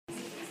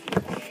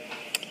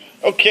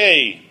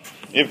Okay,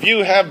 if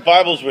you have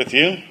Bibles with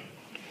you,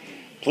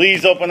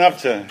 please open up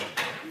to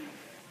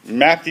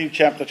Matthew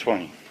chapter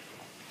 20. You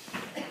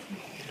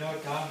know,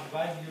 Tom, if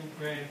I knew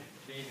being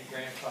a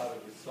grandfather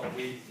was so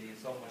easy and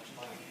so much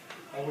fun,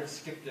 I would have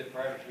skipped the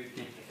part of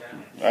repeat the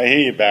family. I hear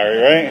you, Barry,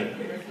 right?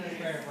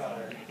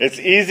 It's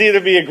easier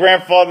to be a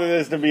grandfather than it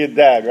is to be a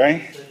dad,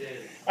 right?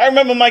 I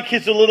remember my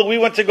kids were little. We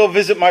went to go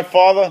visit my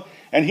father,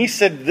 and he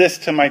said this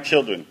to my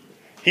children.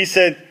 He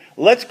said,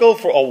 "Let's go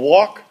for a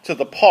walk to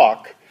the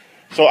park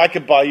so I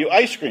could buy you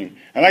ice cream."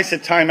 And I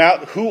said, "Time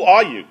out. Who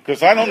are you?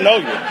 Because I don't know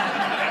you."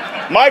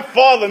 My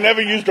father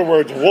never used the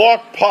words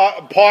walk,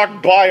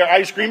 park, buy, or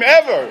ice cream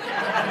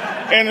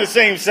ever in the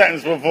same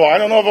sentence before. I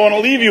don't know if I want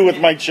to leave you with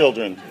my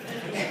children.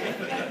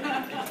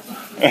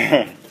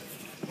 It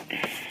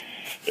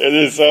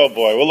is, oh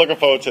boy, we're looking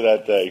forward to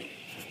that day.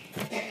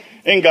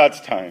 In God's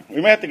time. We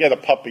may have to get a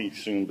puppy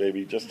soon,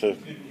 baby, just to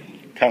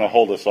kind of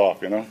hold us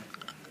off, you know.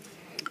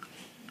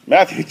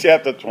 Matthew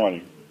chapter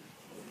 20.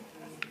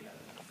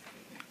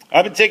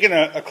 I've been taking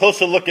a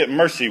closer look at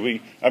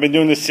mercy. I've been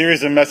doing this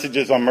series of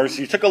messages on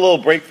mercy. Took a little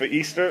break for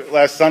Easter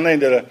last Sunday,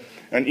 did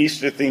an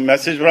Easter-themed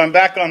message, but I'm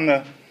back on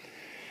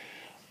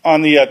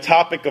the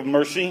topic of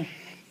mercy.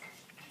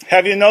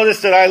 Have you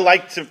noticed that I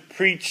like to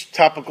preach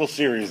topical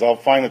series? I'll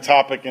find a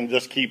topic and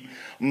just keep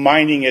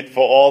mining it for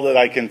all that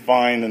I can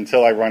find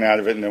until I run out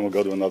of it, and then we'll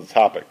go to another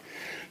topic.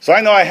 So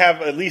I know I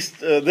have at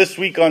least this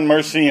week on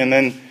mercy, and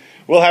then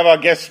we'll have our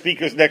guest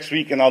speakers next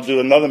week, and I'll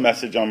do another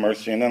message on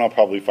mercy, and then I'll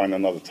probably find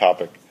another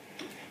topic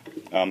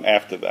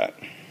after that.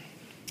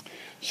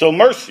 So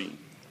mercy.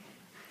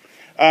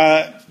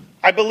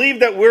 I believe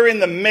that we're in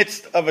the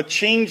midst of a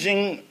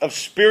changing of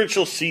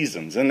spiritual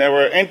seasons, and that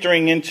we're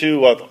entering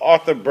into what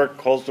Arthur Burke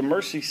calls the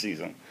mercy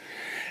season.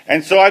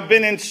 And so I've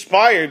been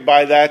inspired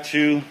by that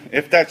to,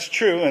 if that's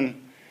true,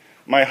 and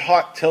my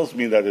heart tells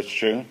me that it's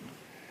true,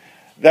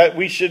 that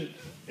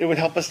it would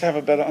help us to have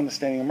a better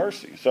understanding of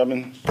mercy. So I've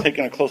been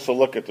taking a closer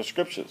look at the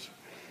scriptures.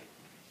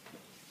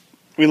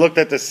 We looked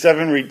at the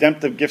 7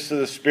 redemptive gifts of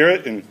the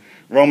Spirit in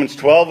Romans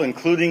 12,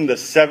 including the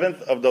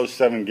 7th of those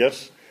 7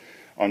 gifts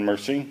on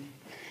mercy.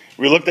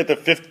 We looked at the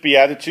 5th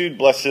beatitude,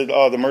 blessed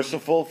are the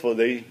merciful, for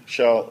they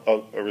shall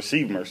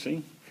receive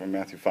mercy, from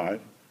Matthew 5.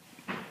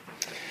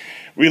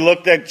 We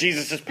looked at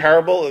Jesus'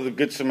 parable of the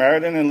Good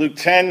Samaritan in Luke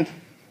 10.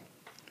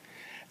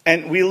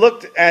 And we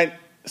looked at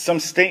some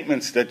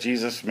statements that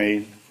Jesus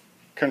made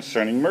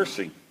concerning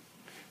mercy.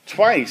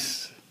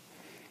 Twice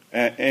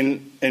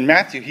in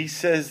Matthew, he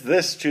says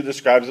this to the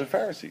scribes and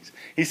Pharisees.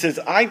 He says,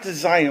 "I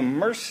desire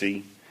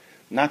mercy,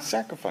 not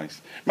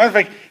sacrifice." Matter of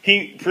fact,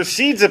 he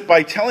precedes it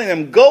by telling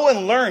them, go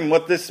and learn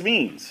what this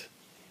means.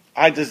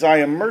 I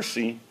desire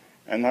mercy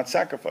and not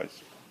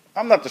sacrifice.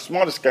 I'm not the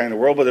smartest guy in the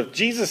world, but if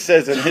Jesus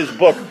says in his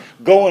book,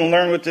 go and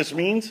learn what this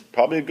means,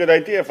 probably a good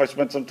idea if I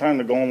spent some time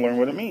to go and learn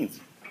what it means.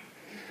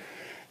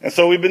 And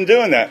so we've been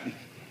doing that.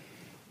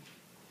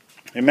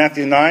 In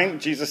Matthew 9,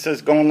 Jesus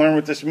says, go and learn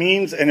what this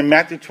means. And in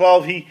Matthew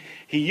 12, he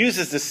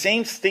uses the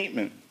same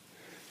statement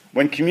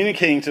when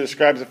communicating to the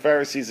scribes and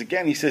Pharisees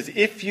again. He says,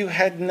 if you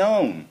had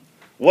known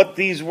what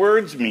these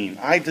words mean,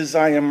 I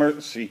desire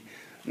mercy,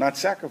 not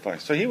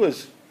sacrifice. So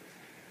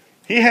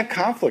he had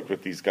conflict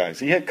with these guys.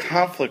 He had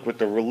conflict with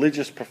the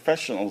religious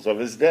professionals of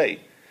his day.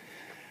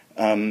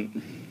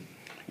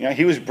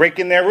 He was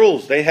breaking their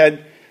rules. They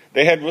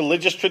had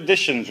religious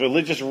traditions,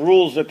 religious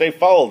rules that they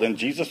followed, and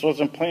Jesus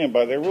wasn't playing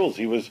by their rules.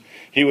 He was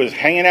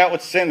hanging out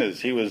with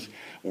sinners. He was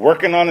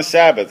working on the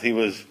Sabbath. He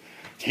was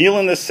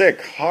healing the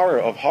sick, horror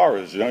of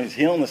horrors. He's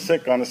healing the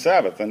sick on the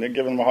Sabbath, and they're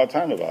giving him a hard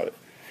time about it.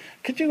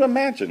 Could you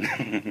imagine?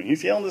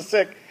 He's healing the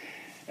sick,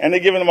 and they're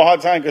giving him a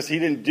hard time because he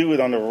didn't do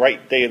it on the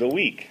right day of the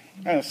week.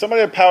 If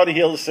somebody had power to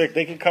heal the sick,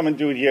 they can come and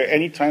do it here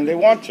anytime they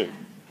want to.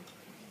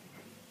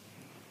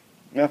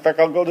 In fact,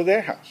 I'll go to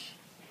their house.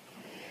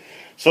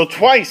 So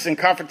twice in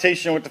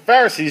confrontation with the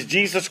Pharisees,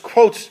 Jesus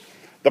quotes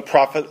the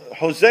prophet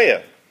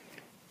Hosea.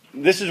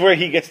 This is where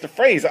he gets the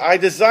phrase, I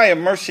desire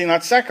mercy,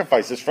 not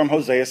sacrifice. It's from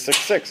Hosea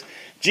 6:6.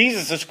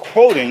 Jesus is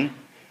quoting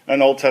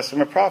an Old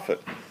Testament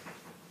prophet,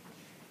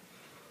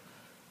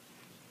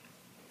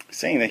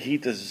 saying that he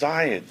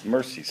desired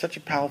mercy. Such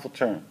a powerful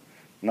term,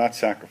 not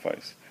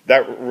sacrifice.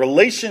 That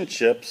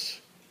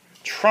relationships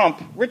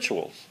trump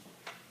rituals.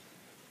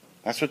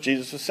 That's what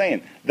Jesus was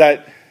saying.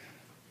 That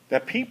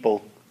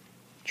people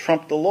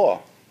trump the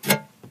law.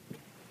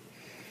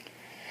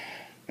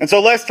 And so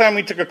last time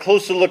we took a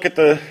closer look at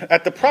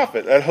the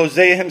prophet, at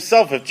Hosea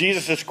himself. If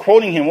Jesus is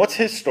quoting him, what's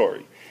his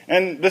story?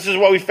 And this is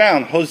what we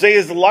found.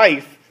 Hosea's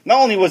life, not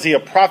only was he a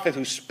prophet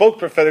who spoke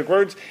prophetic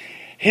words,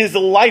 his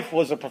life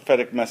was a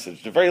prophetic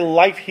message. The very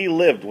life he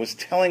lived was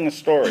telling a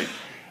story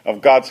of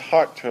God's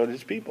heart toward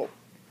his people.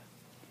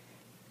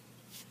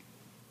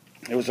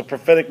 It was a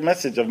prophetic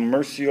message of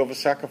mercy over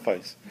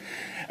sacrifice.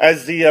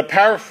 As the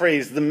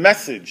paraphrase, the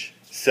Message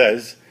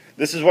says,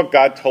 this is what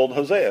God told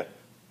Hosea.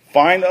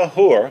 Find a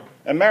whore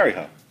and marry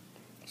her.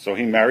 So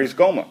he marries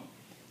Gomer.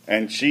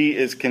 And she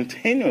is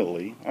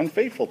continually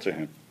unfaithful to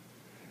him.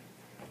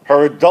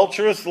 Her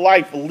adulterous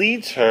life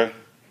leads her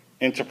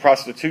into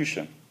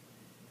prostitution.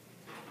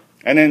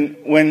 And then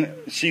when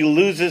she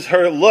loses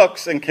her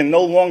looks and can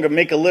no longer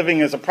make a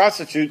living as a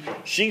prostitute,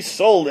 she's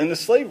sold into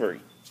slavery.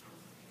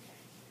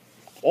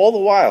 All the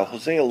while,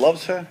 Hosea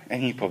loves her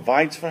and he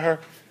provides for her,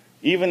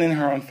 even in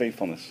her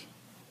unfaithfulness.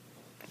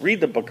 Read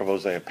the book of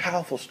Hosea.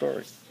 Powerful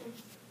story.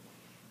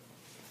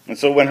 And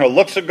so when her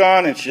looks are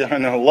gone and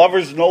her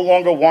lovers no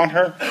longer want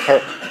her,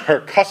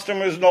 her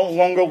customers no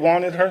longer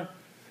wanted her,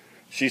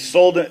 she's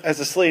sold as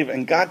a slave.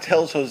 And God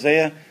tells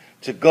Hosea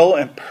to go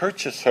and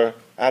purchase her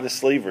out of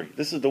slavery.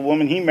 This is the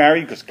woman he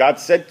married because God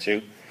said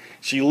to.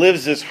 She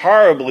lives this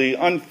horribly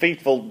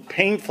unfaithful,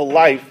 painful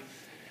life.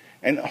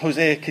 And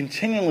Hosea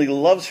continually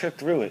loves her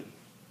through it.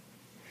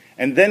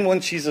 And then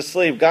when she's a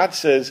slave, God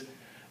says,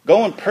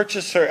 go and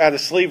purchase her out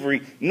of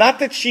slavery. Not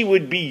that she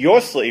would be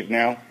your slave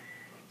now,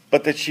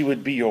 but that she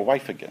would be your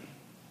wife again.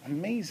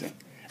 Amazing.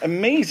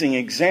 Amazing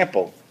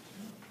example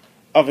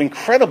of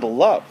incredible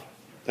love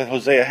that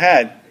Hosea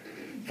had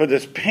for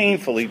this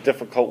painfully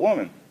difficult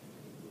woman.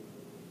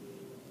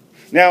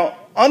 Now,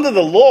 under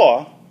the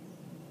law,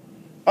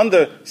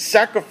 under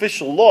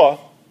sacrificial law,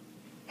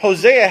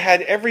 Hosea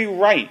had every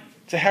right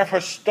to have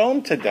her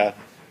stoned to death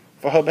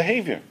for her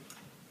behavior.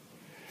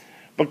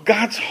 But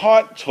God's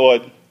heart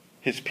toward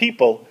his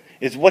people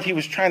is what he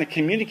was trying to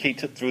communicate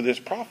through this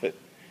prophet.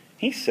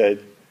 He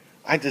said,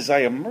 I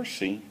desire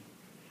mercy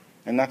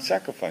and not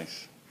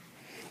sacrifice.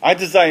 I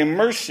desire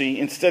mercy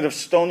instead of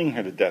stoning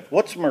her to death.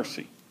 What's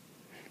mercy?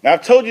 Now,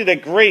 I've told you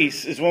that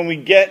grace is when we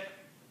get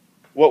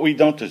what we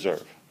don't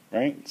deserve,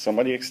 right?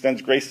 Somebody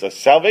extends grace to us.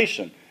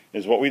 Salvation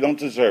is what we don't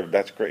deserve.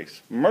 That's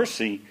grace.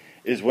 Mercy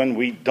is when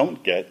we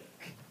don't get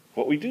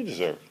what we do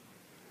deserve.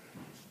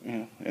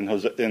 You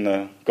know,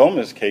 in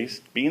Gomer's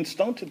case, being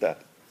stoned to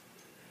death.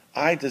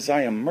 I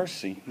desire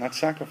mercy, not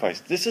sacrifice.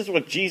 This is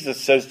what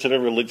Jesus says to the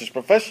religious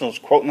professionals,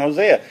 quoting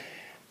Hosea.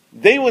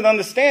 They would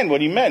understand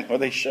what he meant, or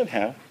they should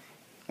have.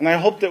 And I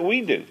hope that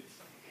we do.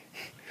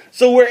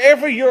 So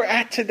wherever you're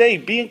at today,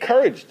 be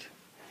encouraged.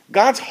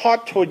 God's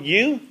heart toward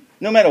you,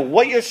 no matter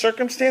what your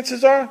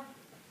circumstances are,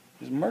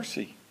 is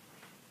mercy.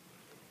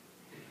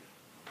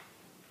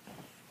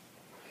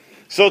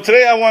 So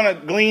today I want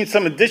to glean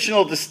some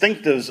additional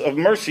distinctives of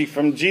mercy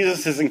from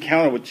Jesus'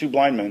 encounter with two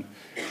blind men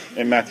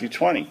in Matthew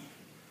 20.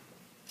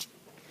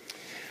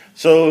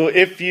 So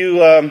if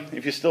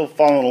you're still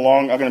following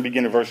along, I'm going to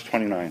begin at verse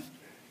 29.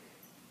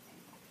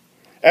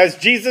 As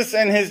Jesus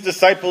and his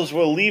disciples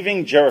were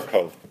leaving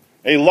Jericho,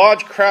 a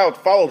large crowd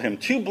followed him.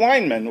 Two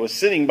blind men were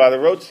sitting by the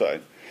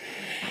roadside.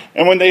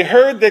 And when they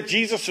heard that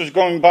Jesus was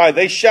going by,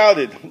 they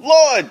shouted,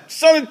 Lord,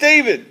 Son of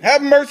David,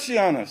 have mercy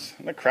on us.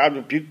 And the crowd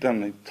rebuked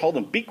them. They told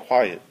them, be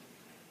quiet.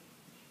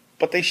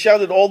 But they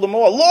shouted all the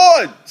more,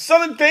 Lord,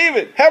 Son of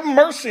David, have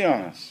mercy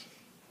on us.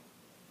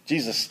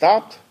 Jesus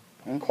stopped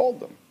and called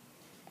them.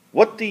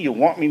 What do you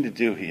want me to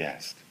do? He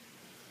asked.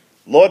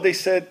 Lord, they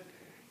said,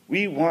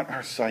 we want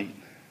our sight.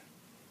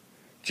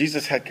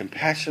 Jesus had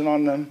compassion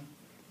on them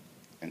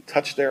and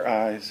touched their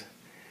eyes,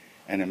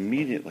 and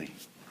immediately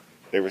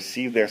they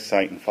received their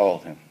sight and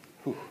followed him.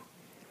 Whew.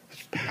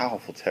 Such a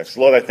powerful text.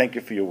 Lord, I thank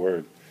you for your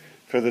word,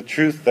 for the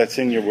truth that's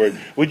in your word.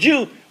 Would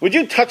you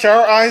touch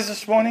our eyes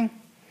this morning?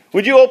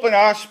 Would you open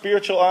our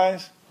spiritual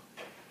eyes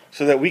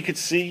so that we could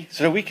see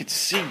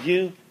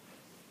you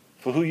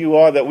for who you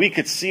are, that we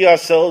could see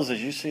ourselves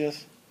as you see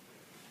us?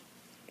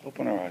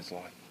 Open our eyes,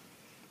 Lord.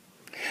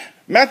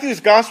 Matthew's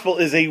gospel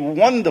is a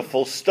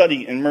wonderful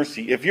study in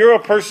mercy. If you're a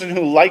person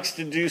who likes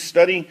to do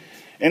study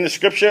in the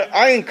scripture,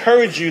 I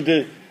encourage you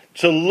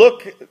to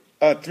look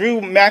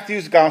through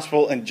Matthew's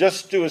gospel and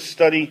just do a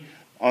study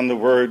on the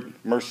word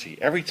mercy.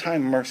 Every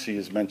time mercy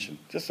is mentioned.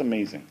 Just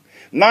amazing.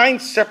 9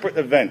 separate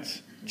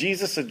events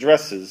Jesus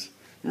addresses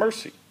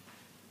mercy.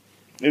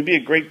 It would be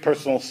a great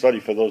personal study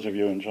for those of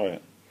you who enjoy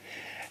it.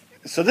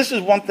 So this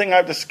is one thing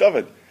I've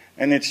discovered,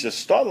 and it's just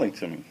startling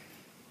to me.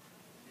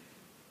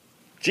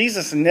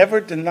 Jesus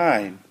never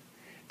denied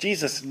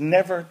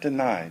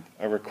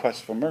a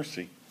request for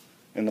mercy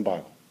in the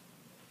Bible.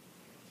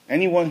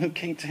 Anyone who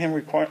came to him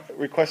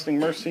requesting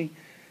mercy,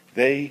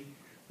 they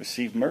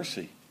received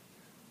mercy.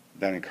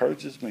 That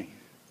encourages me.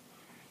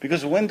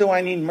 Because when do I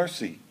need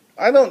mercy?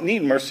 I don't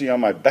need mercy on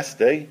my best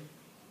day,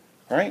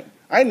 right?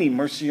 I need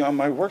mercy on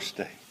my worst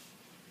day.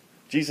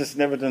 Jesus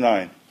never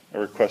denied a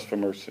request for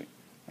mercy.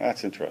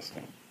 That's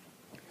interesting.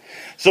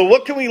 So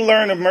what can we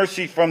learn of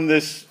mercy from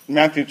this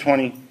Matthew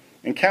 20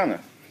 encounter?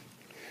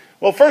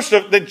 Well, first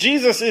off, that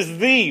Jesus is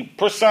the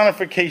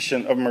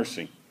personification of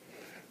mercy.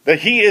 That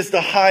he is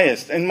the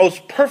highest and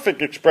most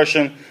perfect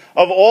expression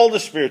of all the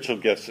spiritual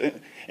gifts,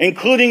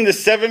 including the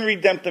 7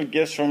 redemptive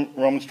gifts from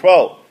Romans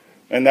 12,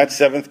 and that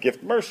 7th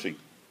gift, mercy.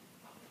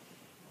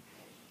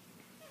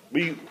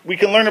 We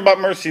can learn about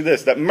mercy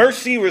that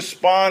mercy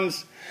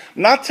responds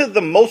not to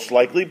the most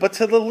likely, but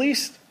to the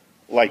least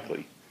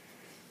likely.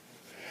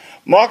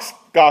 Mark's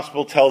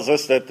gospel tells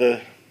us that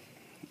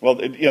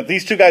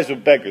these two guys were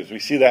beggars. We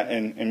see that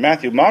in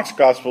Matthew. Mark's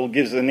gospel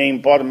gives the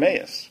name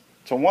Bartimaeus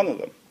to one of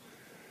them.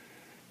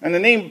 And the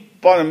name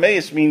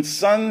Bartimaeus means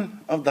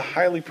son of the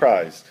highly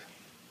prized.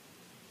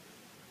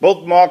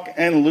 Both Mark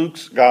and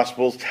Luke's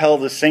Gospels tell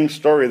the same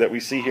story that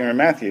we see here in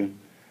Matthew.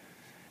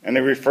 And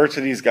they refer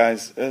to these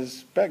guys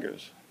as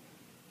beggars.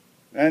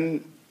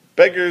 And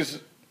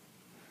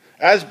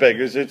as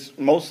beggars, it's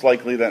most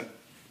likely that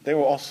they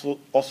were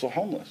also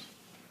homeless.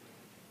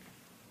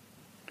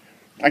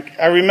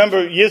 I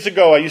remember years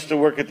ago, I used to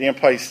work at the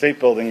Empire State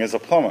Building as a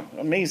plumber.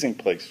 Amazing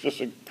place, just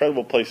an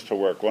incredible place to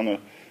work. One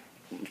of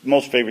the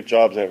most favorite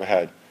jobs I ever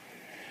had.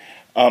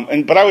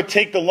 But I would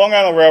take the Long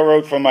Island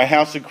Railroad from my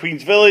house in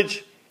Queens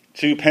Village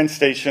to Penn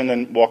Station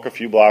and walk a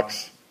few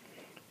blocks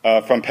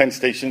from Penn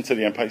Station to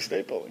the Empire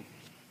State Building.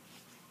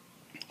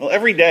 Well,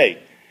 every day,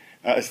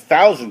 as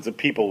thousands of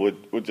people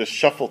would just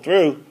shuffle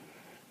through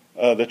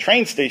the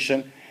train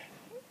station,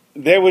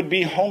 there would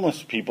be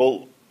homeless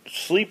people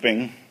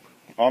sleeping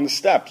on the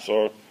steps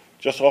or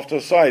just off to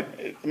the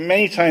side.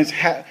 Many times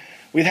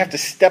we'd have to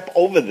step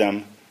over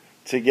them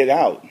to get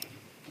out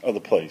of the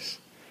place,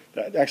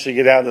 to actually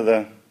get out of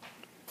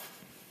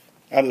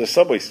the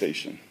subway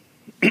station.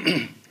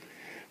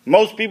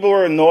 Most people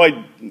were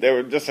annoyed. They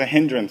were just a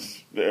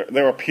hindrance.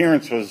 Their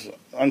appearance was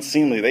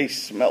unseemly. They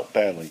smelt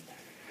badly.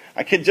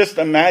 I could just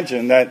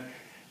imagine that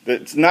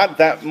it's not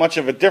that much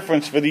of a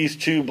difference for these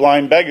two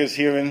blind beggars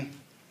here in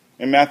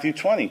Matthew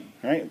 20,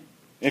 right?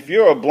 If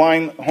you're a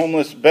blind,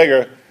 homeless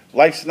beggar,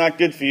 life's not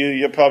good for you.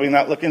 You're probably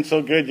not looking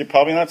so good. You're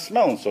probably not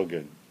smelling so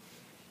good.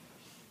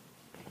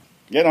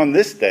 Yet on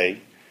this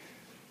day,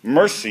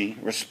 mercy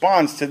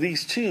responds to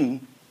these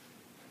two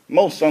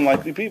most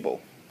unlikely people.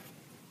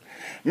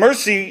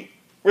 Mercy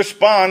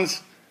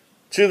responds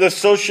to the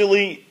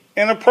socially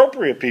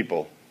inappropriate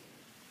people.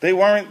 They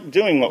weren't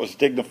doing what was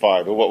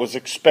dignified or what was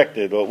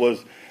expected,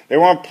 they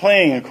weren't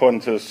playing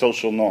according to the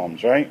social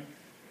norms, right?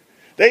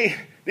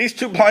 These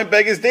two blind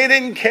beggars, they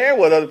didn't care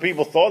what other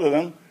people thought of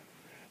them.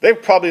 They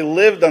probably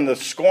lived under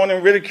scorn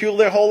and ridicule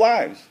their whole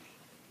lives.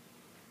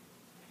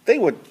 They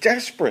were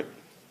desperate.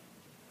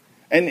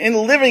 And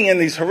in living in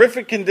these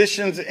horrific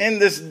conditions, in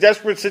this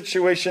desperate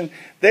situation,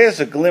 there's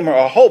a glimmer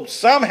of hope.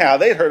 Somehow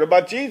they'd heard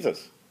about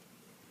Jesus.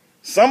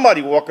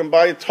 Somebody walking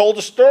by told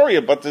a story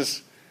about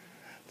this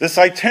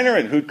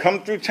itinerant who'd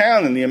come through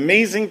town and the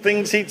amazing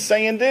things he'd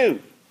say and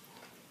do.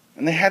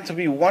 And they had to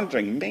be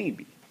wondering,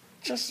 maybe,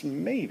 just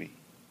maybe,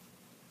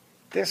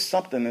 there's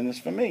something in this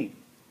for me.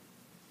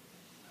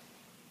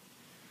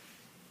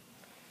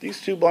 These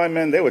two blind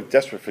men, they were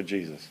desperate for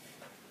Jesus.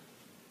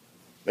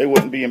 They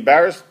wouldn't be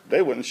embarrassed.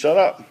 They wouldn't shut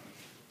up.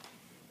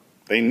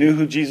 They knew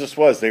who Jesus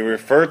was. They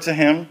referred to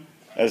him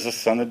as the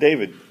Son of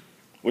David,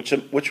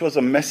 which was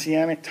a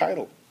messianic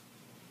title.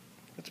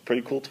 It's a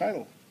pretty cool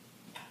title.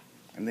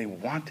 And they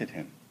wanted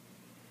him.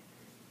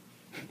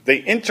 They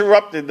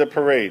interrupted the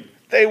parade.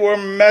 They were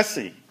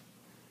messy.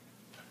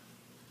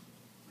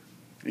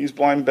 These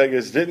blind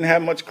beggars didn't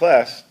have much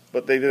class,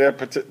 but they did have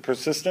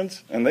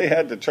persistence, and they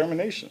had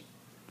determination.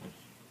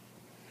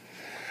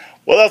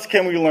 What else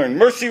can we learn?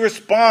 Mercy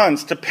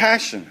responds to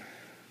passion.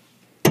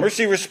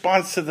 Mercy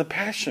responds to the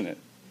passionate.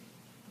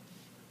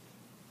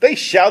 They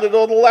shouted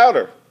all the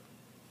louder.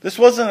 This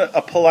wasn't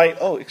a polite,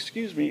 oh,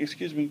 excuse me,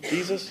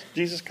 Jesus,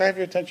 can I have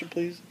your attention,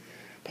 please?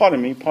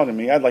 Pardon me,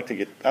 I'd like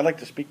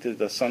to speak to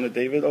the Son of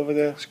David over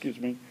there, excuse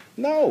me.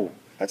 No,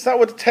 that's not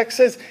what the text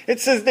says. It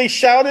says they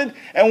shouted,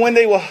 and when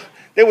they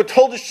were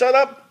told to shut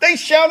up, they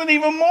shouted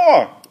even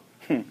more.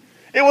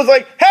 It was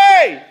like,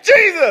 hey,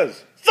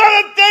 Jesus,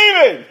 Son of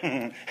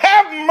David,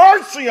 have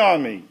mercy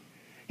on me.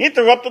 He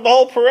interrupted the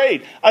whole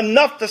parade,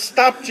 enough to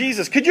stop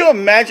Jesus. Could you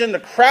imagine the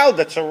crowd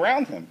that's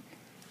around him?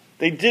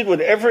 They did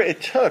whatever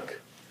it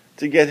took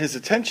to get his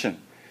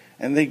attention,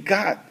 and they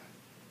got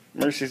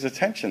Mercy's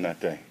attention that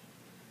day.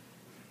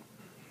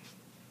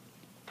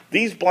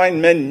 These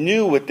blind men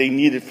knew what they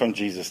needed from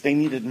Jesus. They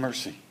needed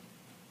mercy.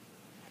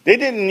 They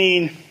didn't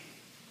need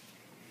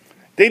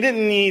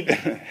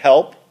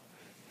help.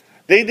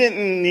 They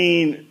didn't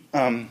need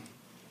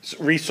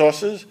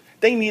resources.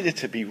 They needed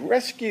to be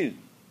rescued.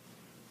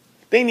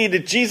 They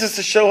needed Jesus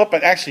to show up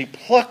and actually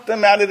pluck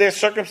them out of their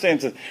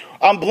circumstances.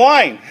 I'm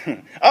blind.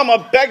 I'm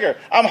a beggar.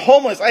 I'm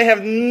homeless. I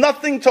have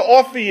nothing to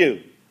offer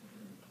you.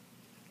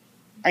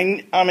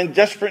 I'm in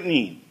desperate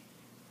need.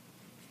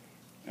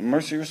 And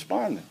mercy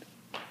responded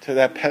to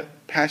that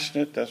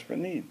passionate, desperate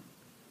need.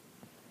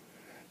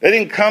 They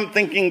didn't come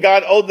thinking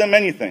God owed them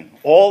anything.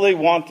 All they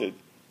wanted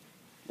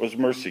was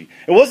mercy.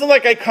 It wasn't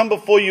like I come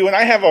before you and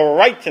I have a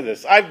right to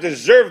this. I've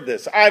deserved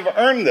this. I've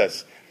earned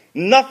this.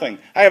 Nothing.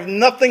 I have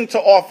nothing to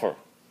offer.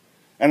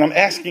 And I'm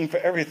asking for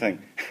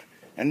everything.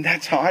 And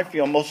that's how I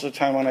feel most of the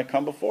time when I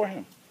come before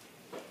him.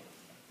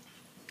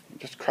 He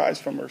just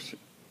cries for mercy.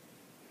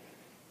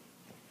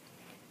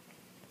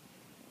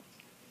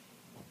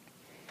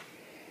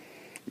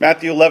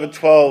 Matthew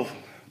 11:12,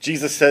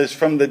 Jesus says,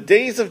 from the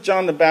days of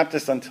John the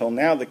Baptist until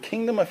now, the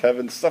kingdom of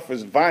heaven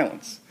suffers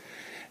violence,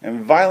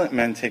 and violent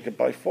men take it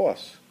by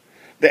force.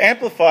 The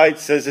Amplified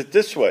says it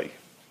this way: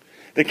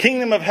 the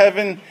kingdom of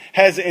heaven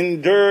has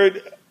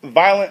endured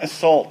violent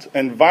assault,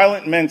 and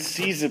violent men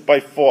seize it by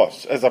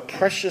force as a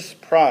precious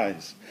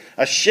prize.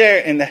 A share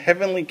in the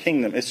heavenly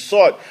kingdom is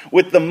sought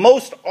with the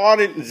most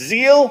ardent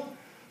zeal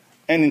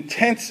and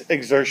intense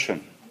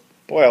exertion.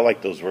 Boy, I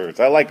like those words.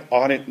 I like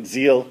ardent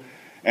zeal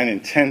and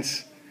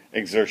intense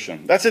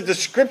exertion. That's a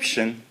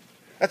description.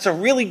 That's a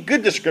really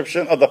good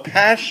description of the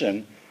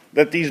passion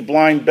that these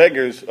blind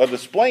beggars are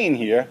displaying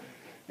here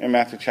in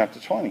Matthew chapter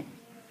 20.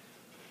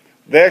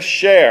 Their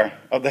share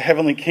of the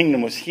heavenly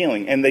kingdom was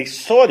healing, and they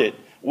sought it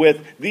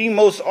with the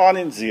most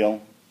ardent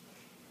zeal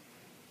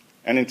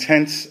and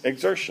intense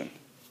exertion.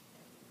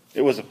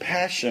 It was a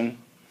passion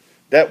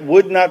that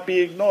would not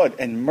be ignored,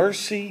 and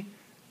mercy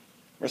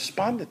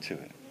responded to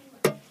it.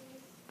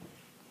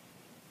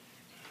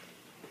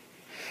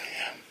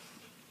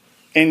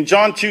 In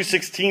John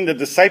 2:16, the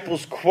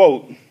disciples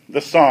quote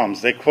the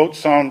Psalms. They quote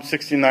Psalm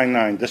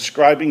 69:9,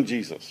 describing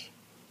Jesus.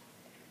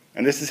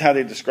 And this is how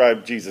they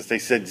described Jesus. They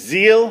said,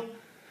 "Zeal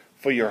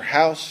for your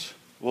house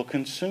will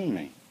consume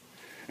me."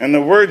 And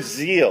the word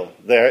zeal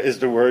there is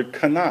the word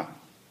kana.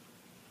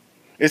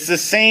 It's the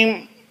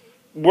same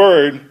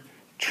word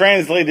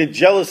translated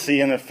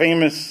jealousy in a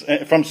famous,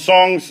 from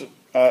Songs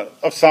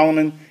of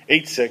Solomon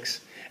 8:6.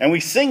 And we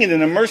sing it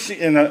in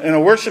a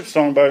worship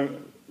song by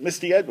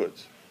Misty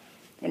Edwards.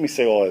 Let me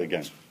say all that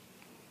again.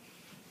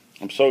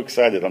 I'm so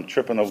excited. I'm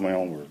tripping over my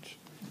own words.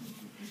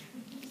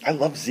 I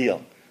love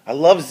zeal. I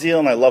love zeal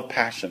and I love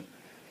passion.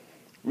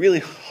 Really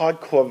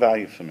hardcore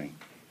value for me.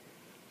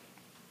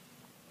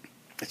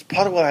 It's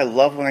part of what I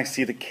love when I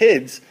see the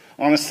kids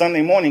on a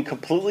Sunday morning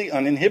completely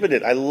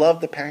uninhibited. I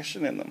love the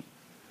passion in them.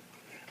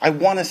 I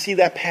want to see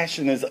that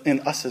passion in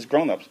us as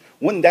grown-ups.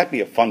 Wouldn't that be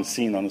a fun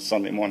scene on a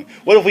Sunday morning?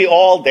 What if we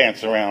all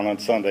dance around on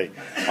Sunday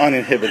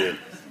uninhibited?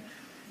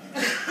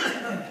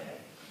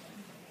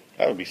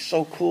 That would be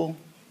so cool.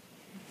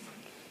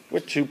 We're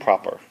too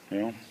proper, you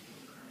know.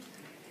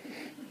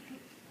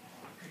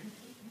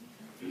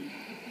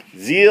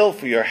 Zeal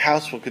for your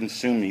house will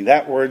consume me.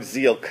 That word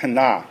zeal,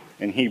 kana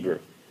in Hebrew.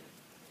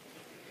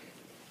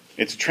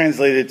 It's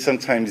translated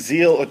sometimes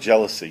zeal or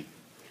jealousy.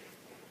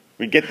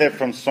 We get that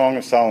from Song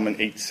of Solomon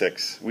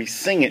 8:6. We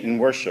sing it in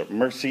worship.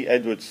 Mercy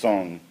Edwards'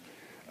 song,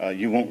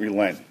 You Won't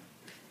Relent,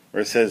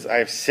 where it says, "I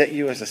have set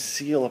you as a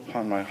seal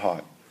upon my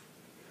heart,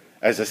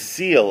 as a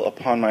seal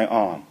upon my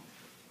arm.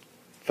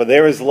 For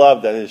there is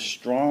love that is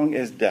strong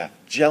as death.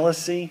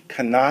 Jealousy,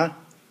 kana,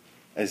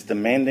 as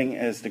demanding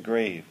as the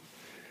grave.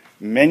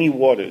 Many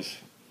waters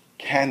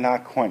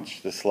cannot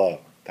quench this love."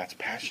 That's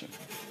passion.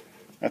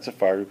 That's a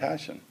fiery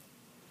passion.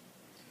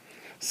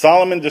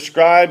 Solomon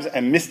describes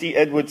and Misty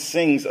Edwards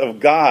sings of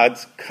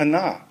God's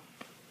kana.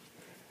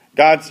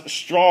 God's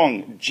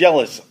strong,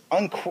 jealous,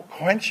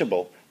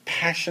 unquenchable,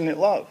 passionate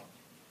love.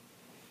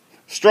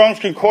 Strong's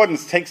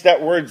Concordance takes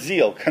that word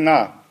zeal,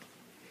 kana,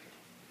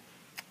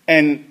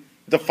 and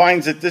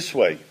defines it this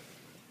way: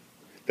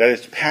 that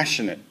it's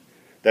passionate,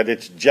 that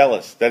it's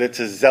jealous, that it's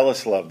a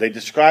zealous love. They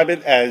describe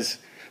it as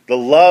the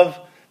love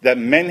that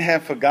men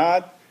have for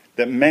God,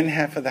 that men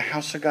have for the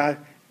house of God,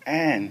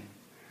 and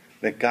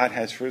that God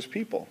has for his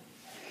people.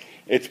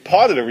 It's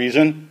part of the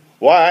reason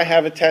why I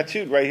have it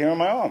tattooed right here on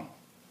my arm.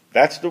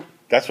 That's what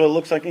it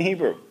looks like in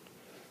Hebrew.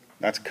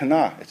 That's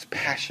kana. It's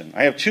passion.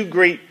 I have two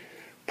great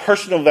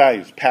personal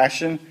values: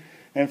 passion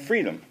and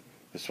freedom.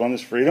 This one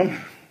is freedom.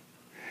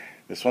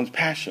 This one's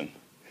passion.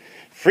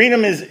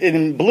 Freedom is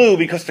in blue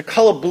because the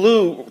color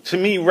blue to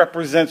me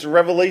represents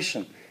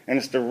revelation. And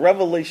it's the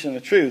revelation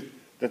of truth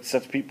that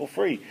sets people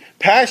free.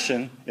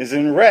 Passion is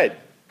in red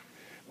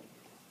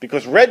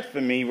because red for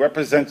me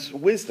represents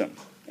wisdom.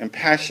 And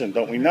passion,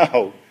 don't we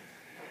know,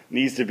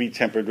 needs to be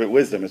tempered with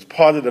wisdom. It's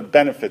part of the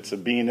benefits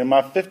of being in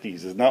my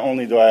 50s. Is not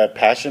only do I have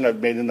passion,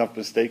 I've made enough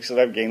mistakes that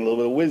I've gained a little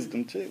bit of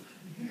wisdom too.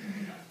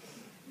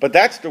 But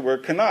that's the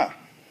word kana.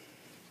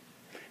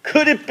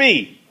 Could it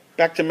be,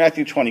 back to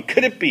Matthew 20,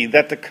 could it be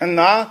that the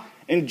kana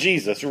in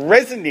Jesus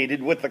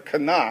resonated with the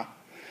kana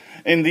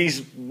in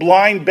these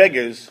blind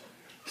beggars,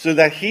 so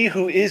that he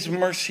who is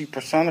mercy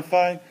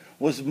personified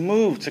was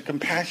moved to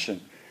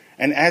compassion,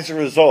 and as a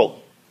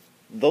result,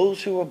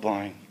 those who were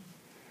blind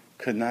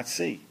could not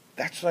see?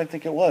 That's what I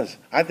think it was.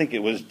 I think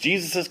it was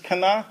Jesus'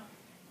 kana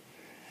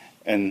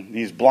and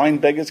these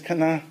blind beggars'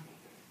 kana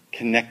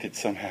connected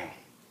somehow.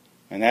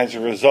 And as a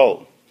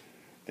result,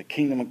 the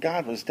kingdom of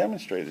God was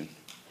demonstrated.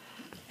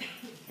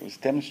 It was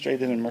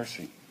demonstrated in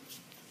mercy.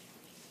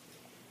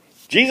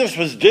 Jesus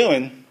was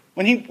doing,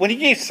 when he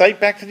gave sight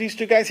back to these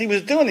two guys, he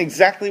was doing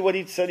exactly what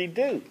he said he'd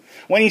do.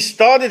 When he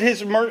started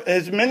his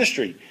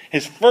ministry,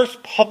 his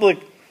first public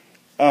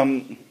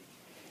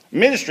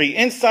ministry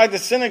inside the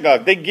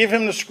synagogue, they give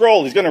him the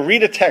scroll. He's going to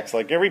read a text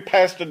like every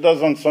pastor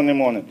does on Sunday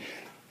morning.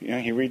 You know,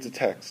 he reads a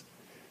text.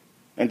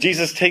 And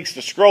Jesus takes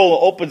the scroll,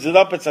 opens it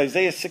up. It's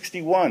Isaiah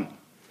 61.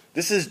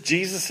 This is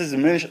Jesus'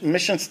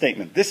 mission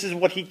statement. This is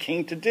what he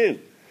came to do.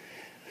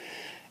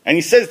 And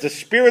he says, "The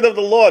Spirit of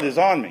the Lord is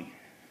on me,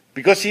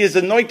 because he has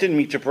anointed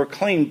me to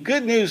proclaim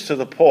good news to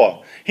the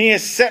poor. He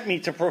has sent me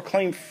to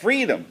proclaim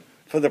freedom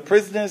for the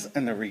prisoners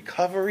and the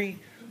recovery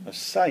of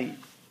sight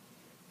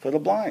for the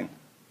blind,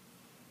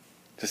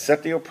 to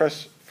set the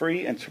oppressed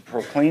free and to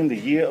proclaim the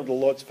year of the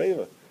Lord's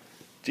favor."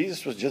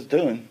 Jesus was just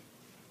doing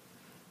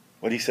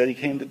what he said he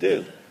came to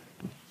do.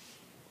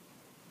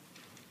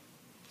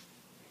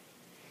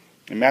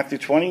 In Matthew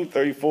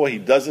 20:34, he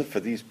does it for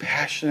these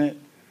passionate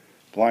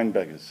blind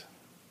beggars.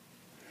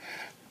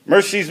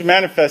 Mercy is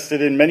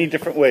manifested in many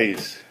different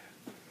ways.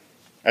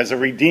 As a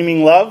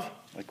redeeming love,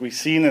 like we've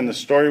seen in the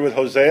story with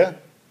Hosea,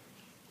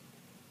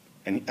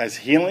 and as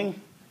healing,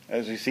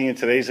 as we see in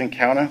today's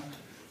encounter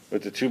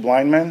with the two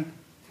blind men,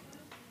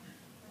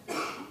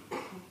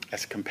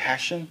 as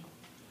compassion.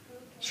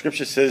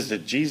 Scripture says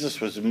that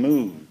Jesus was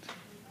moved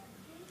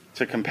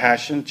to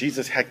compassion.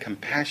 Jesus had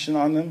compassion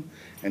on them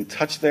and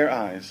touched their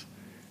eyes,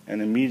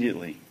 and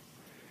immediately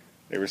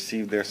they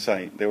received their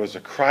sight. There was a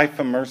cry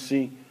for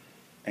mercy,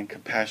 and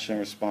compassion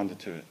responded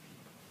to it.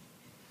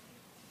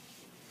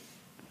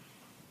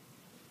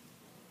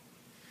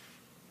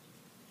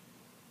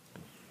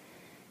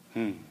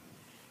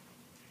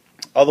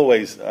 Other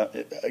ways,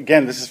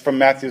 again, this is from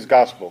Matthew's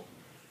Gospel.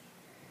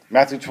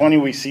 Matthew 20,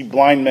 we see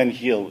blind men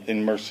healed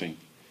in mercy,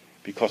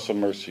 because of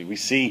mercy. We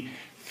see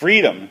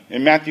freedom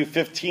in Matthew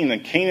 15, a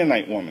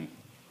Canaanite woman.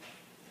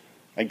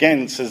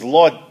 Again, it says,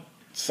 Lord,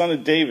 Son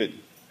of David,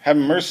 have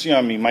mercy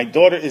on me. My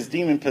daughter is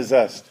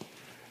demon-possessed.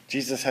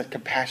 Jesus had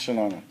compassion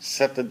on her,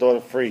 set the daughter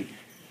free.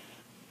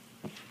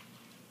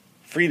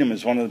 Freedom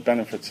is one of the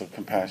benefits of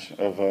compassion,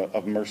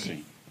 of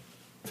mercy.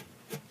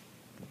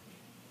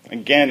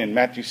 Again, in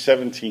Matthew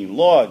 17,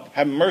 Lord,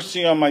 have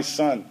mercy on my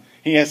son.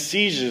 He has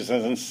seizures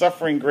and is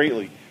suffering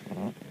greatly.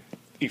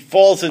 He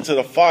falls into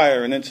the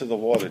fire and into the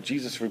water.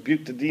 Jesus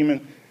rebuked the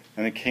demon,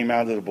 and it came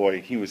out of the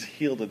boy. He was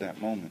healed at that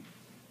moment.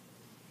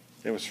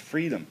 There was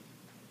freedom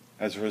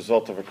as a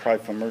result of a cry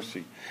for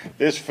mercy.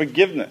 There's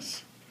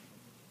forgiveness.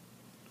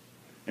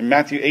 In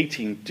Matthew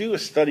 18, do a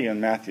study on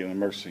Matthew and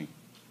mercy.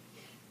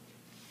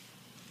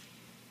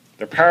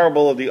 The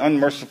parable of the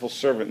unmerciful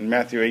servant in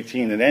Matthew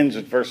 18, it ends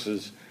with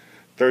verses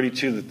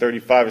 32 to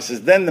 35. It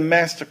says, then the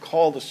master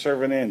called the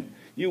servant in.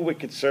 You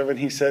wicked servant,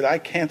 he said, I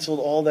canceled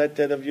all that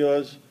debt of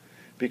yours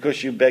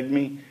because you begged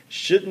me.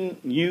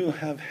 Shouldn't you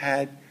have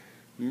had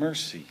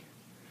mercy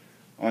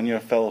on your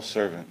fellow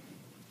servant?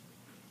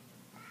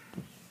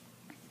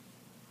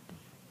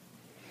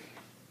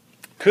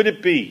 Could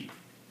it be?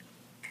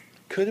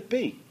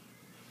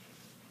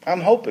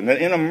 I'm hoping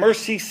that in a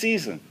mercy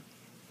season,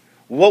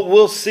 what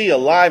we'll see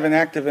alive and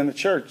active in the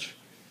church,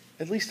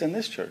 at least in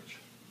this church,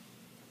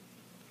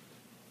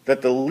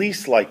 that the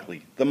least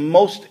likely, the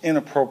most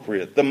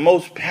inappropriate, the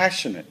most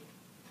passionate,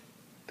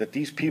 that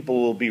these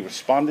people will be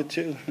responded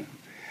to,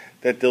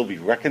 that they'll be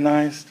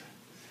recognized,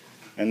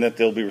 and that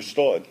they'll be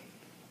restored.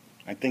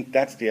 I think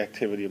that's the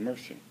activity of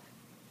mercy.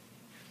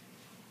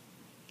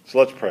 So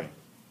let's pray.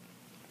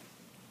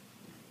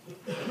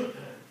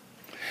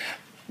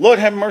 Lord,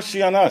 have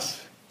mercy on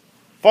us.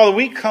 Father,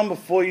 we come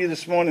before you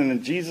this morning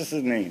in Jesus'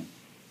 name.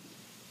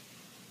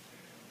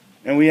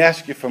 And we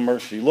ask you for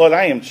mercy. Lord,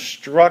 I am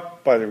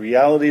struck by the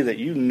reality that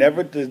you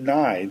never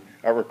denied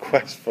our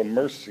request for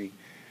mercy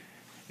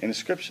in the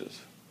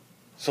Scriptures.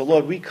 So,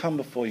 Lord, we come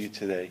before you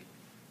today,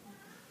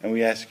 and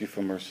we ask you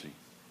for mercy.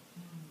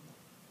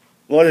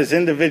 Lord, as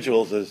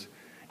individuals, as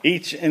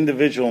each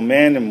individual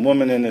man and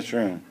woman in this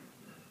room,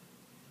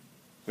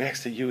 we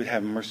ask that you would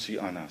have mercy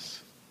on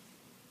us.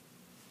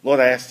 Lord,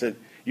 I ask that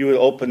you would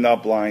open our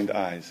blind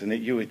eyes, and that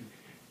you'd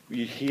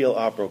heal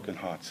our broken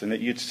hearts, and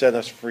that you'd set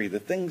us free. The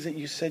things that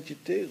you said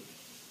you'd do.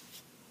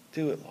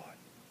 Do it, Lord.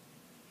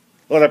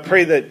 Lord, I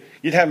pray that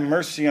you'd have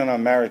mercy on our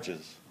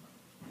marriages.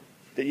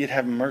 That you'd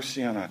have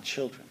mercy on our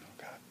children,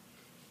 oh God.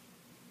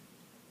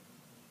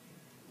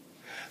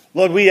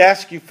 Lord, we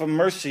ask you for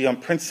mercy on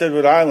Prince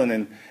Edward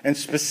Island, and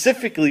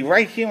specifically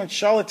right here in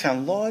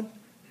Charlottetown. Lord,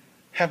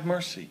 have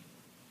mercy.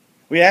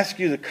 We ask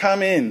you to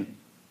come in,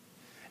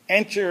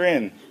 enter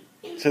in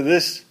to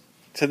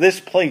this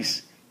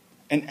place,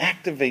 and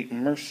activate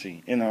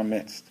mercy in our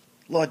midst.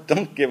 Lord,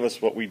 don't give us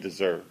what we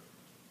deserve.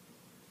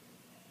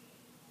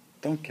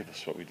 Don't give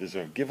us what we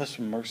deserve. Give us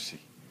mercy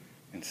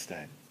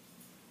instead.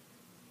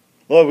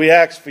 Lord, we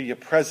ask for your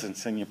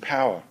presence and your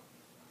power.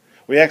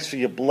 We ask for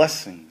your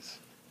blessings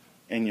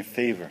and your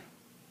favor.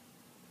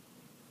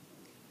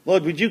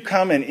 Lord, would you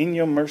come and in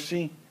your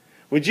mercy,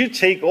 would you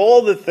take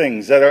all the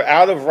things that are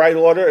out of right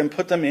order and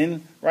put them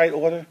in right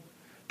order?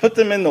 Put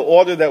them in the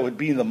order that would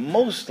be the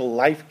most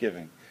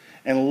life-giving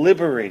and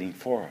liberating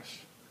for us.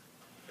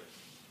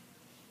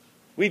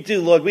 We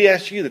do, Lord, we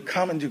ask you to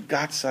come and do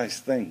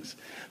God-sized things.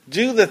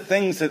 Do the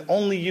things that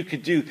only you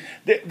could do.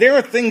 There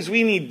are things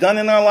we need done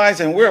in our lives,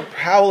 and we're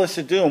powerless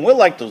to do them. We're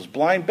like those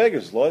blind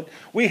beggars, Lord.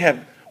 We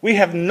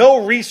have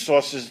no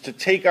resources to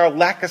take our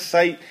lack of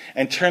sight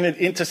and turn it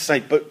into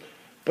sight,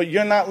 but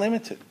you're not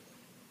limited.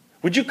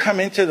 Would you come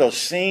into those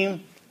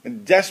same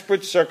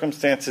desperate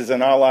circumstances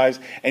in our lives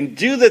and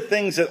do the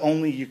things that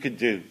only you could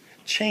do?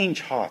 Change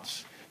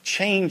hearts.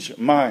 Change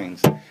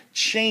minds,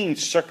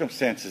 change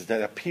circumstances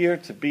that appear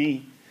to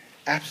be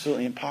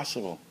absolutely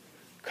impossible.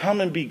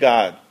 Come and be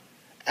God.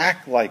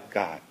 Act like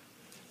God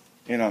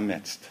in our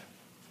midst.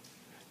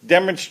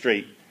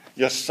 Demonstrate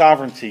your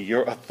sovereignty,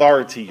 your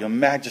authority, your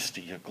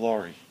majesty, your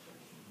glory.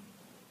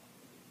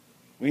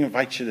 We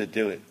invite you to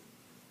do it.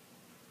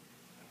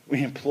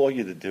 We implore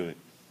you to do it.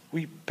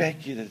 We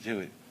beg you to do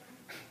it.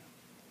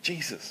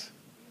 Jesus,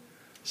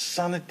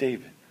 Son of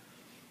David,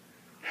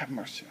 have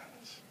mercy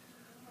on us.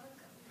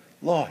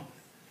 Lord,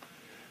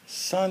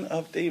 Son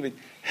of David,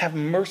 have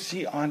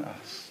mercy on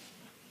us.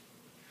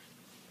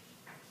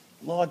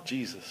 Lord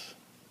Jesus,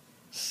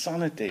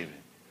 Son of David,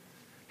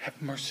 have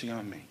mercy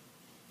on me.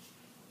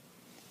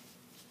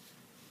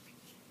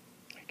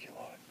 Thank you,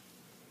 Lord.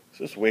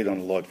 So just wait on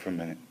the Lord for a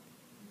minute.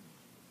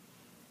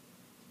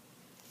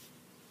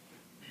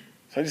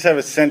 So I just have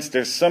a sense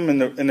there's some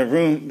in the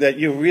room that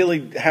you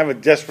really have a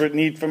desperate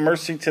need for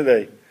mercy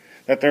today.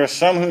 That there are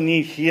some who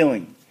need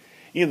healing.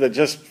 Either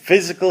just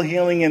physical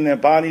healing in their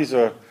bodies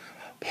or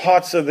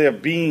parts of their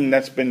being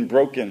that's been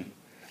broken.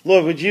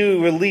 Lord, would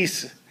you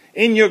release,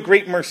 in your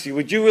great mercy,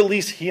 would you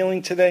release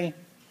healing today?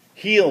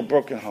 Heal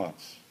broken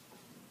hearts.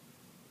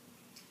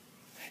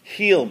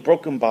 Heal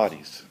broken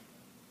bodies.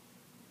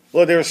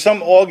 Lord, there are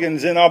some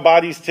organs in our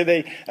bodies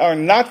today that are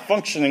not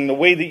functioning the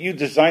way that you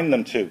designed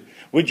them to.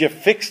 Would you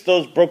fix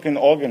those broken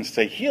organs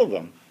to heal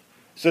them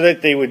so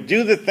that they would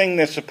do the thing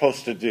they're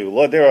supposed to do?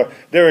 Lord, there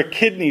are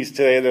kidneys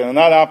today that are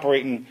not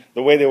operating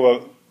the way they were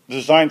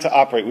designed to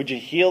operate. Would you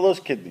heal those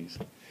kidneys?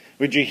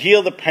 Would you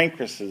heal the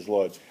pancreases,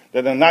 Lord,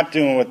 that are not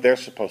doing what they're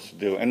supposed to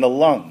do? And the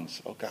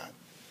lungs, oh God.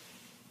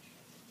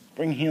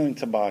 Bring healing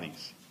to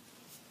bodies.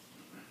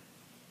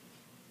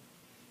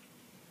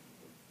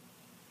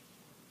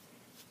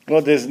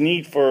 Lord, there's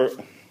need for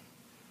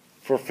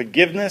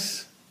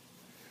forgiveness.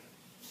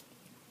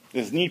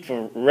 There's need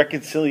for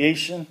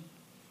reconciliation.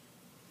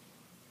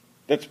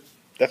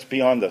 That's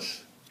beyond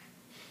us.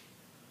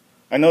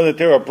 I know that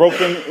there are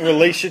broken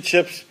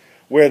relationships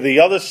where the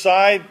other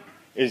side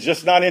is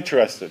just not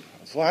interested.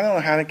 So I don't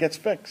know how it gets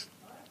fixed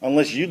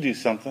unless you do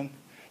something.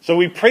 So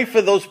we pray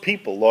for those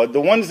people, Lord,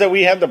 the ones that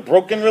we have the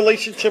broken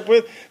relationship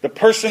with, the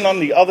person on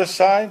the other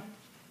side.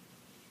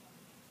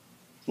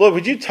 Lord,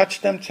 would you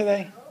touch them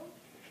today?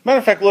 Matter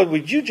of fact, Lord,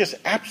 would you just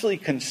absolutely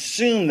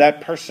consume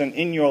that person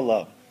in your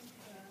love?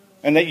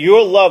 And that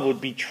your love would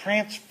be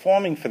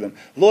transforming for them.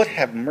 Lord,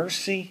 have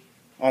mercy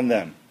on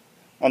them.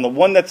 On the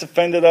one that's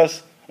offended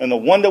us and the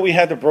one that we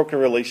had the broken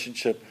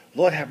relationship.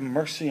 Lord, have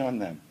mercy on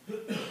them.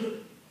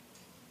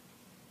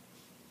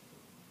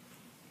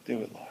 Do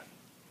it, Lord.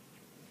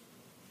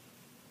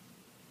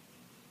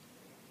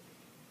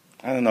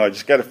 I don't know, I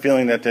just got a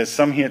feeling that there's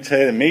some here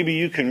today that maybe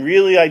you can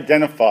really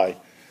identify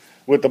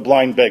with the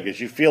blind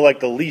beggars. You feel like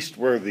the least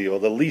worthy or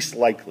the least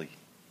likely.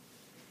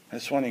 I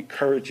just want to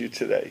encourage you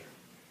today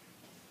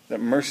that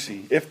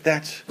mercy, if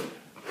that's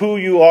who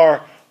you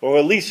are, or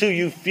at least who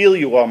you feel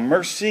you are,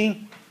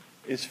 mercy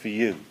is for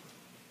you.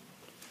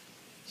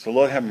 So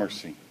Lord, have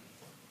mercy.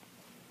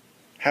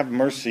 Have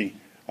mercy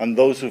on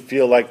those who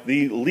feel like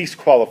the least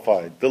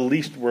qualified, the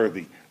least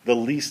worthy, the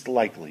least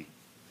likely,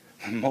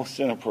 the most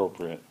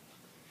inappropriate.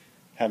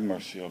 Have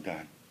mercy, oh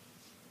God.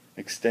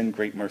 Extend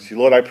great mercy.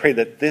 Lord, I pray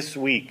that this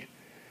week,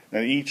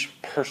 that each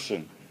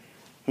person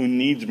who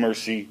needs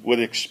mercy would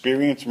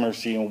experience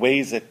mercy in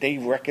ways that they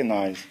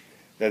recognize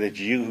that it's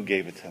you who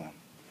gave it to them.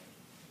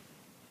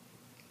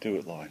 Do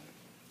it, Lord.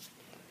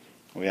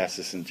 We ask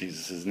this in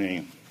Jesus'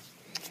 name.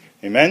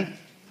 Amen?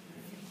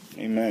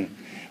 Amen.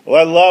 Well,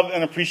 I love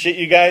and appreciate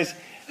you guys.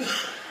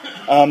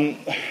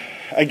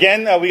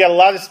 Again, we got a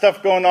lot of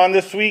stuff going on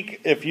this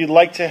week. If you'd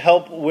like to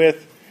help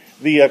with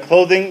the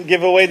clothing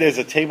giveaway, there's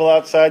a table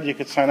outside. You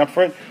could sign up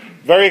for it.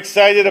 Very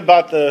excited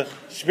about the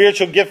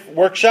spiritual gift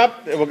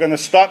workshop that we're going to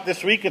start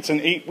this week. It's an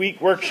 8-week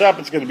workshop.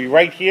 It's going to be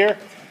right here.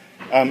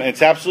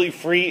 It's absolutely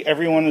free.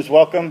 Everyone is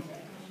welcome.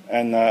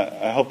 And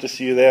I hope to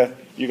see you there.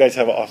 You guys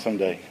have an awesome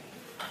day.